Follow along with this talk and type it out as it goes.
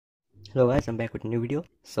Hello guys, I'm back with a new video.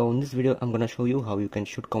 So in this video I'm gonna show you how you can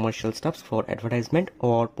shoot commercial stuffs for advertisement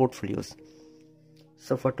or portfolios.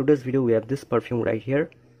 So for today's video we have this perfume right here.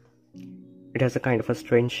 It has a kind of a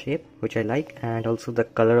strange shape which I like, and also the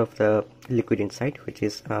color of the liquid inside, which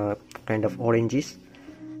is kind of oranges.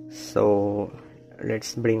 So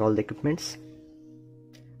let's bring all the equipments.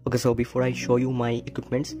 Okay, so before I show you my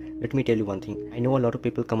equipments, let me tell you one thing. I know a lot of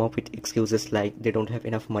people come up with excuses like they don't have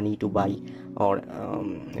enough money to buy or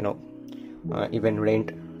even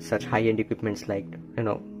rent such high-end equipments like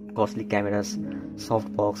costly cameras,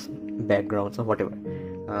 softbox, backgrounds, or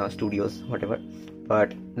whatever, studios, whatever.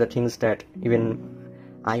 But the things that even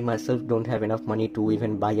I myself don't have enough money to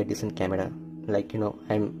even buy a decent camera. Like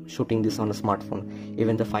I'm shooting this on a smartphone.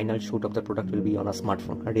 Even the final shoot of the product will be on a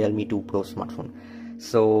smartphone, a Realme 2 Pro smartphone.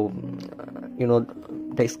 So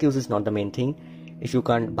the excuse is not the main thing. If you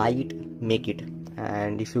can't buy it, make it.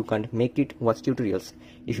 And if you can't make it, watch tutorials.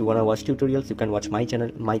 If you want to watch tutorials, you can watch my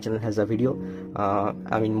channel. My channel has a video.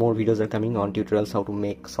 More videos are coming on tutorials how to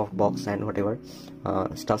make softbox and whatever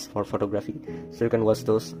stuff for photography. So you can watch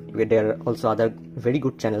those. There are also other very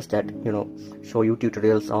good channels that show you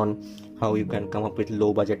tutorials on how you can come up with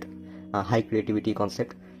low budget, high creativity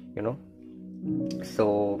concept.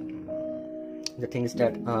 So the thing is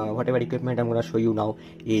that whatever equipment I'm gonna show you now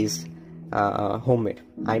is homemade.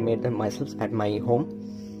 I made them myself at my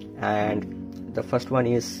home, and the first one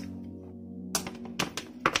is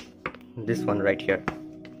this one right here.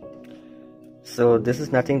 So this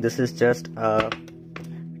is nothing, this is just a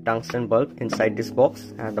tungsten bulb inside this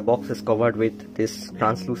box, and the box is covered with this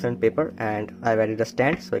translucent paper, and I've added a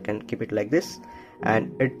stand so I can keep it like this,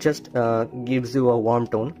 and it just gives you a warm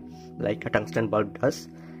tone like a tungsten bulb does.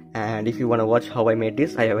 And if you want to watch how I made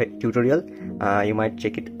this, I have a tutorial. You might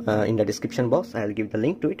check it in the description box. I'll give the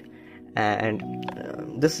link to it. And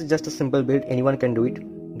this is just a simple build, anyone can do it.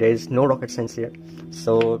 There is no rocket science here.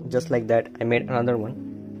 So just like that, I made another one.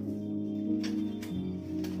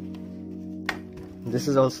 This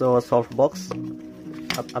is also a soft box,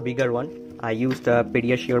 a bigger one. I used a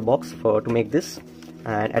Pediasure box to make this,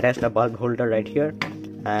 and attached a bulb holder right here.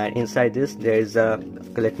 And inside this there is a,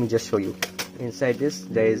 let me just show you. Inside this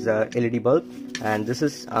there is a LED bulb, and this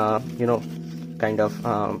is kind of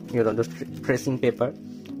the tracing paper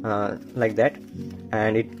like that,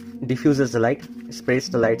 and it diffuses the light, sprays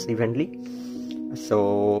the lights evenly.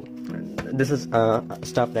 So this is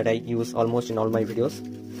stuff that I use almost in all my videos.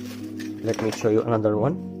 Let me show you another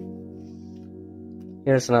one.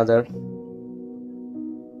 Here's another.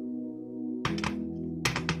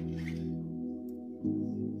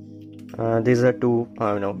 These are two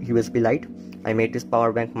USB light. I made this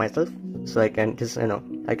power bank myself, so I can just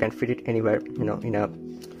I can fit it anywhere in a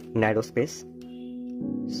narrow space.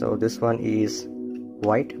 So this one is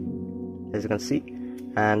white, as you can see,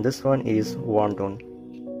 and this one is warm tone.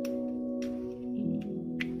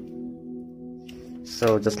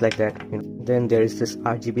 So just like that. Then there is this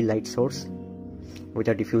RGB light source with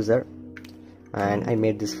a diffuser, and I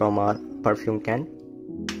made this from a perfume can.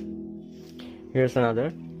 Here's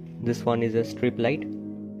another. This one is a strip light.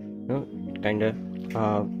 Kind of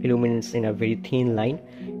illuminates in a very thin line.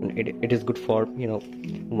 It is good for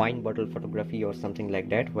wine bottle photography or something like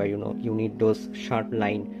that, where you need those sharp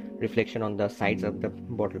line reflection on the sides of the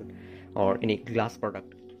bottle or any glass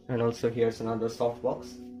product. And also here's another soft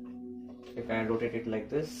box. If I rotate it like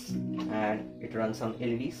this, and it runs on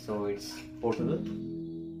LED, so it's portable.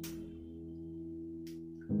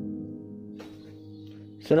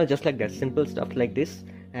 So now just like that, simple stuff like this,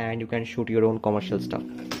 and you can shoot your own commercial stuff.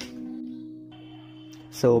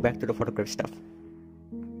 So back to the photography stuff.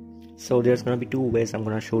 So there's gonna be two ways I'm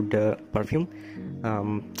gonna shoot the perfume.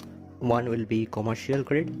 One will be commercial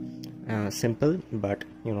grade, simple but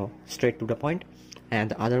straight to the point,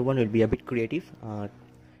 and the other one will be a bit creative,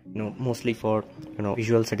 mostly for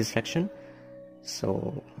visual satisfaction.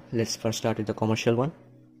 So let's first start with the commercial one.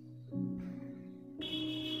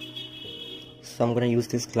 So I'm gonna use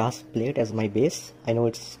this glass plate as my base. I know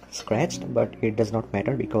it's scratched, but it does not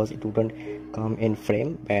matter because it wouldn't come in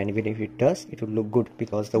frame, and even if it does, it would look good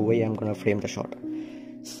because the way I'm gonna frame the shot.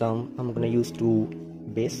 So I'm gonna use two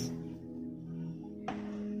base.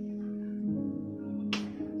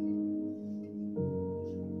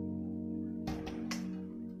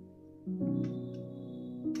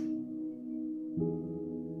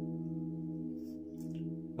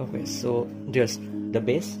 Okay, so there's the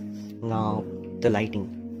base. Now the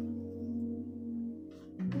lighting.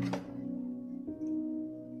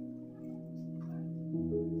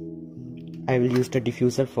 I will use the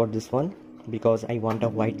diffuser for this one because I want a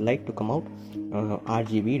white light to come out.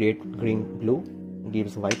 RGB, red, green, blue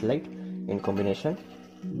gives white light in combination.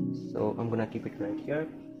 So I'm gonna keep it right here.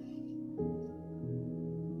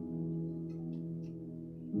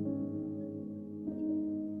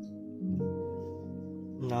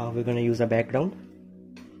 Now we're gonna use a background.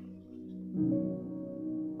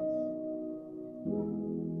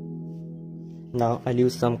 Now I'll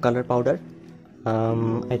use some color powder.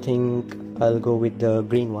 I think I'll go with the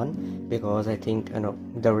green one because I think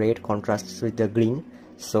the red contrasts with the green.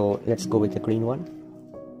 So let's go with the green one.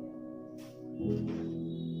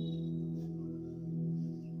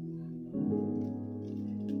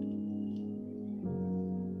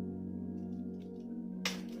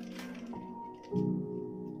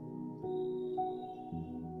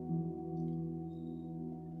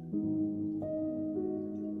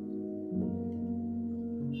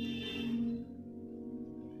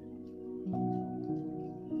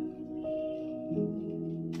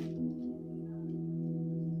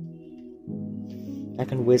 I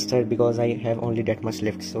can waste it because I have only that much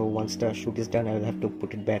left, so once the shoot is done I will have to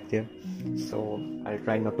put it back there, so I'll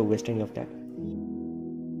try not to waste any of that.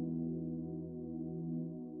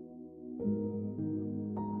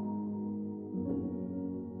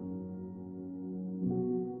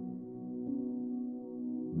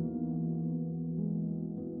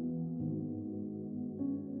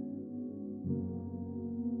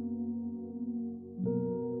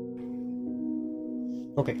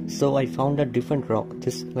 Okay, so I found a different rock.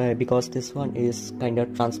 This because this one is kind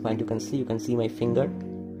of transparent. You can see my finger,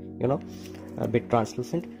 a bit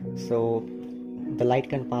translucent. So the light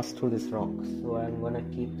can pass through this rock. So I'm gonna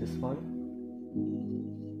keep this one.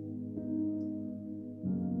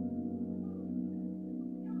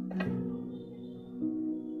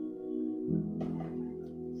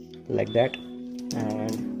 Like that,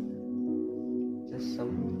 and just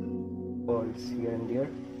some pearls here and there.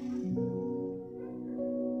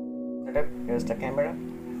 Here's the camera,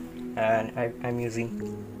 and I'm using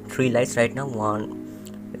 3 lights right now. One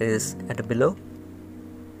is at the below,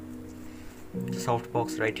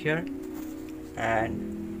 softbox right here,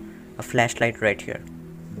 and a flashlight right here.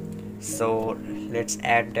 So let's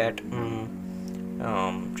add that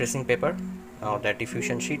tracing paper, that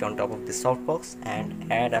diffusion sheet on top of the softbox,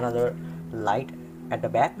 and add another light at the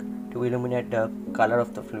back to illuminate the color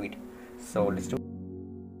of the fluid. So let's do.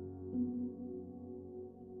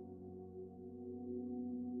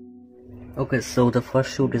 Okay, so the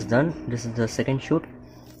first shoot is done. This is the second shoot.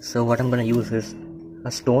 So what I'm gonna use is a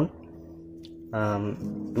stone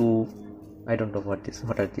to, I don't know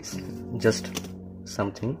what are these, just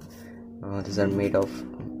something. These are made of,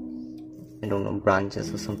 I don't know,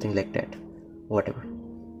 branches or something like that, whatever.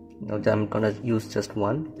 Now I'm gonna use just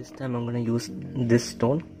one. This time I'm gonna use this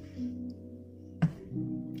stone,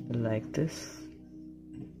 like this,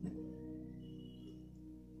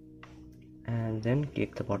 and then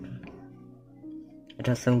take the bottle. It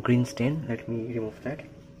has some green stain. Let me remove that,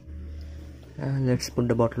 and let's put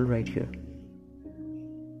the bottle right here.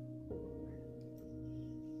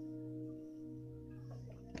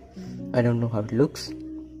 I don't know how it looks.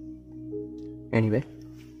 Anyway,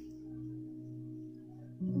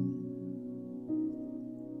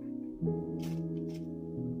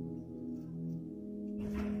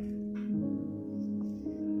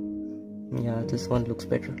 yeah, this one looks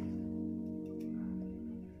better.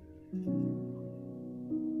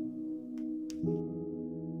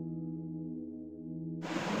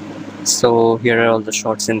 So here are all the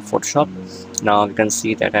shots in Photoshop. Now you can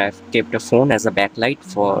see that I have kept a phone as a backlight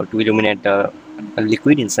to illuminate the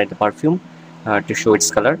liquid inside the perfume, to show its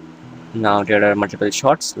color. Now there are multiple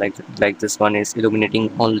shots, like this one is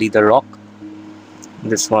illuminating only the rock.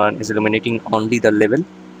 This one is illuminating only the level.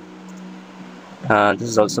 This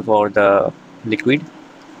is also for the liquid,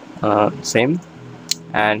 same.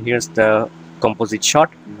 And here's the composite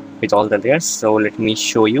shot with all the layers. So let me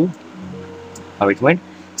show you how it went.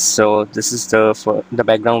 So this is the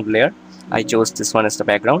background layer. I chose this one as the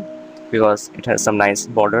background because it has some nice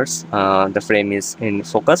borders. The frame is in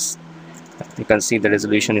focus. You can see the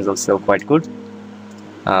resolution is also quite good.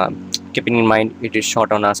 Keeping in mind it is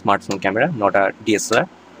shot on a smartphone camera, not a DSLR.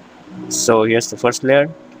 So here's the first layer,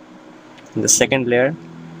 the second layer,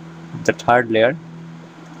 the third layer,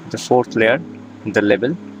 the fourth layer, the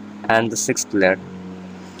level, and the sixth layer.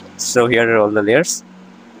 So here are all the layers.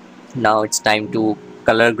 Now it's time to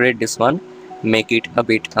color grade this one, make it a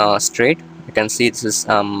bit straight. You can see this is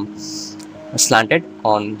slanted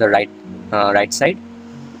on the right side.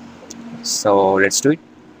 So let's do it.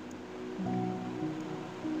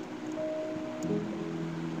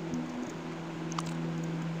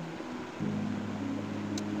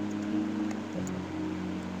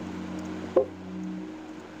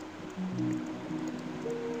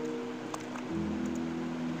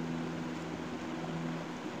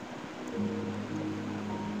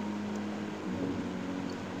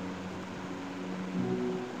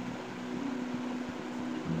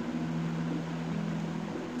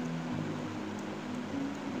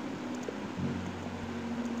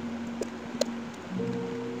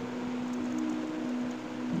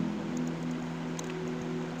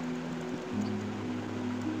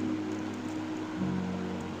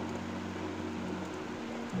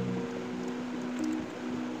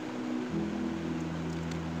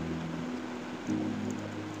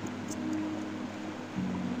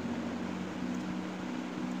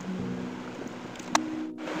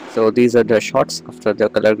 So these are the shots after the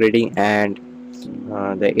color grading and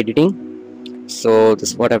the editing. So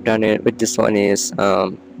this what I've done with this one is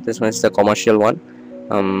this one is the commercial one.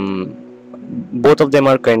 Both of them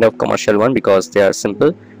are kind of commercial one because they are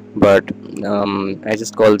simple, but I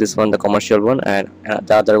just call this one the commercial one, and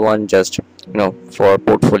the other one just for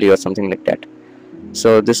portfolio or something like that.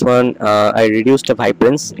 So this one I reduced the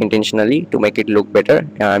vibrance intentionally to make it look better.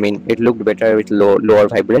 I mean, it looked better with lower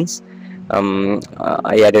vibrance.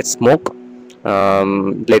 I added smoke.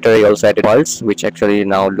 Later I also added pulse, which actually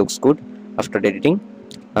now looks good after editing.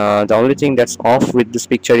 The only thing that's off with this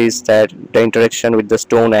picture is that the interaction with the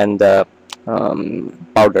stone and the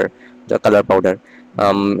powder, the color powder.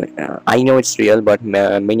 I know it's real, but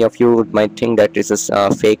many of you might think that this is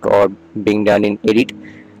fake or being done in edit,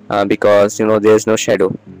 because there's no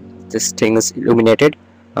shadow. This thing is illuminated.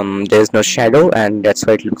 There's no shadow, and that's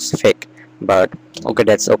why it looks fake. But okay,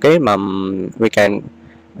 that's okay. We can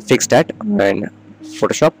fix that in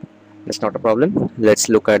Photoshop. That's not a problem. Let's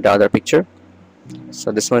look at the other picture.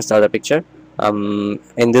 So this one is the other picture.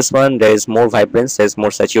 In this one there is more vibrance, there's more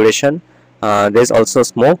saturation, there's also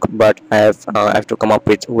smoke, but I have to come up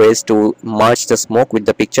with ways to merge the smoke with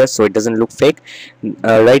the picture so it doesn't look fake.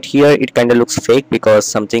 Right here it kind of looks fake because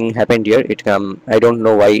something happened here. I don't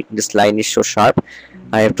know why this line is so sharp.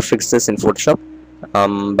 I have to fix this in Photoshop.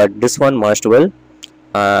 But this one merged well.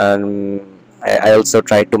 I also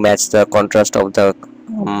tried to match the contrast of the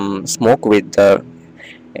smoke with the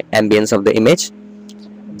ambience of the image.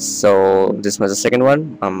 So this was the second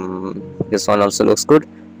one. This one also looks good.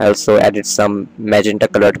 I also added some magenta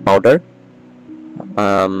colored powder.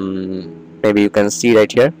 Maybe you can see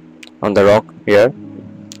right here on the rock here.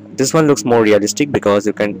 This one looks more realistic because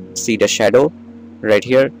you can see the shadow right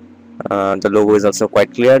here. The logo is also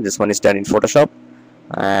quite clear. This one is done in Photoshop,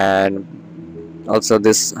 and also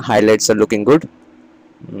this highlights are looking good.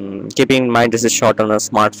 Keeping in mind this is shot on a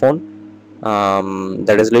smartphone.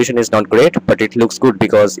 The resolution is not great, but it looks good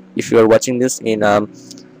because if you are watching this in a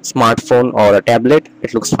smartphone or a tablet,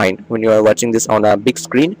 it looks fine. When you are watching this on a big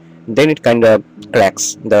screen, then it kind of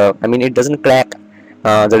cracks. It doesn't crack.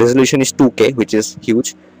 The resolution is 2K, which is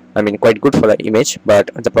huge. Quite good for the image, but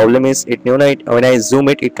the problem is when I zoom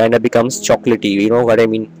it, it kind of becomes chocolatey. You know what I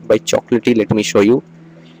mean by chocolatey? Let me show you.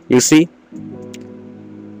 You see,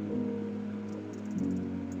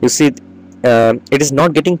 it is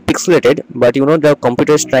not getting pixelated, but the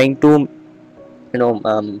computer is trying to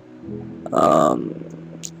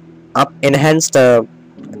enhance the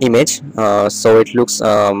image, so it looks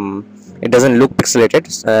it doesn't look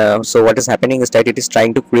pixelated. So what is happening is that it is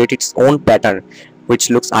trying to create its own pattern, which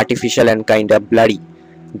looks artificial and kind of blurry.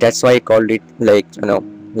 That's why I called it like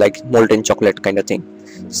molten chocolate kind of thing.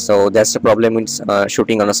 So that's the problem with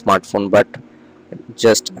shooting on a smartphone, but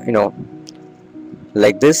just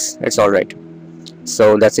like this, it's all right.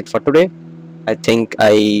 So that's it for today. I think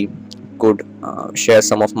I could share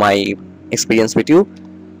some of my experience with you.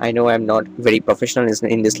 I know I'm not very professional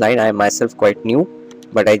in this line. I am myself quite new,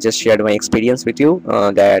 but I just shared my experience with you,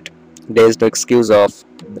 that there is no excuse of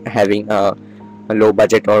having a low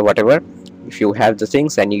budget or whatever. If you have the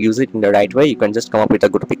things and you use it in the right way, you can just come up with a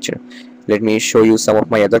good picture. Let me show you some of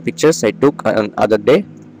my other pictures I took on other day.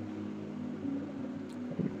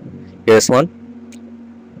 Here's one.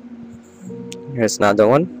 Here's another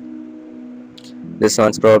one. This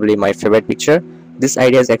one's probably my favorite picture. This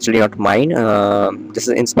idea is actually not mine. This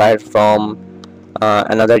is inspired from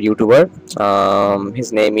another YouTuber.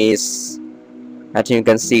 His name is, I think you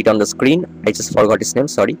can see it on the screen. I just forgot his name,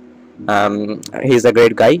 sorry. He's a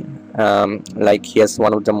great guy. He has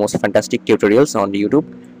one of the most fantastic tutorials on YouTube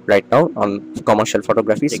right now on commercial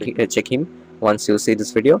photography. Check him once you see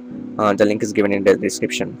this video. The link is given in the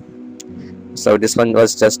description. So this one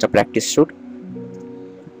was just a practice shoot.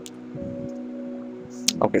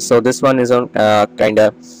 Okay, so this one is on I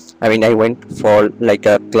went for like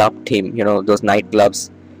a club theme, those night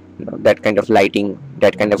clubs, that kind of lighting,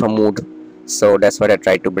 that kind of a mood. So that's what I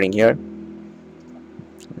tried to bring here.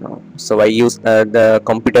 So I use the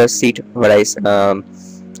computer seat where I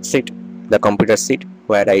sit. The computer seat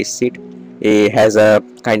where I sit, it has a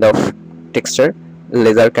kind of texture,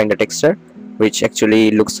 leather kind of texture, which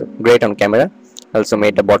actually looks great on camera. Also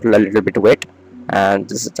made the bottle a little bit wet, and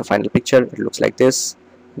this is the final picture. It looks like this.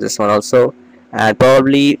 This one also, and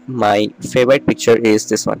probably my favorite picture is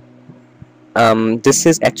this one. This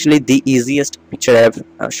is actually the easiest picture I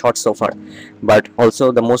have shot so far, but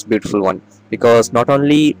also the most beautiful one, because not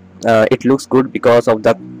only it looks good because of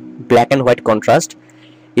the black and white contrast,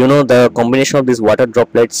 the combination of these water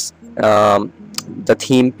droplets, the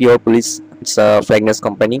theme Pure Police, it's a fragrance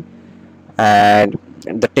company, and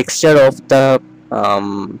the texture of the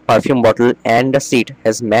perfume bottle and the seat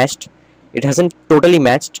has matched. It hasn't totally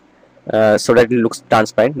matched, so that it looks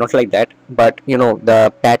transparent, not like that, but you know,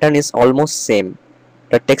 the pattern is almost same.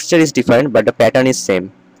 The texture is different, but the pattern is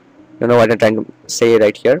same. You know what I'm trying to say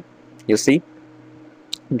right here? You see,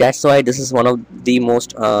 that's why this is one of the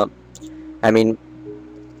most I mean,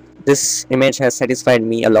 this image has satisfied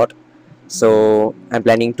me a lot. So I'm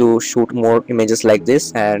planning to shoot more images like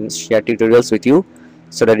this and share tutorials with you,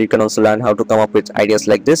 so that you can also learn how to come up with ideas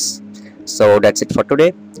like this. So that's it for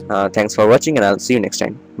today. Thanks for watching, and I'll see you next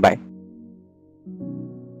time. Bye.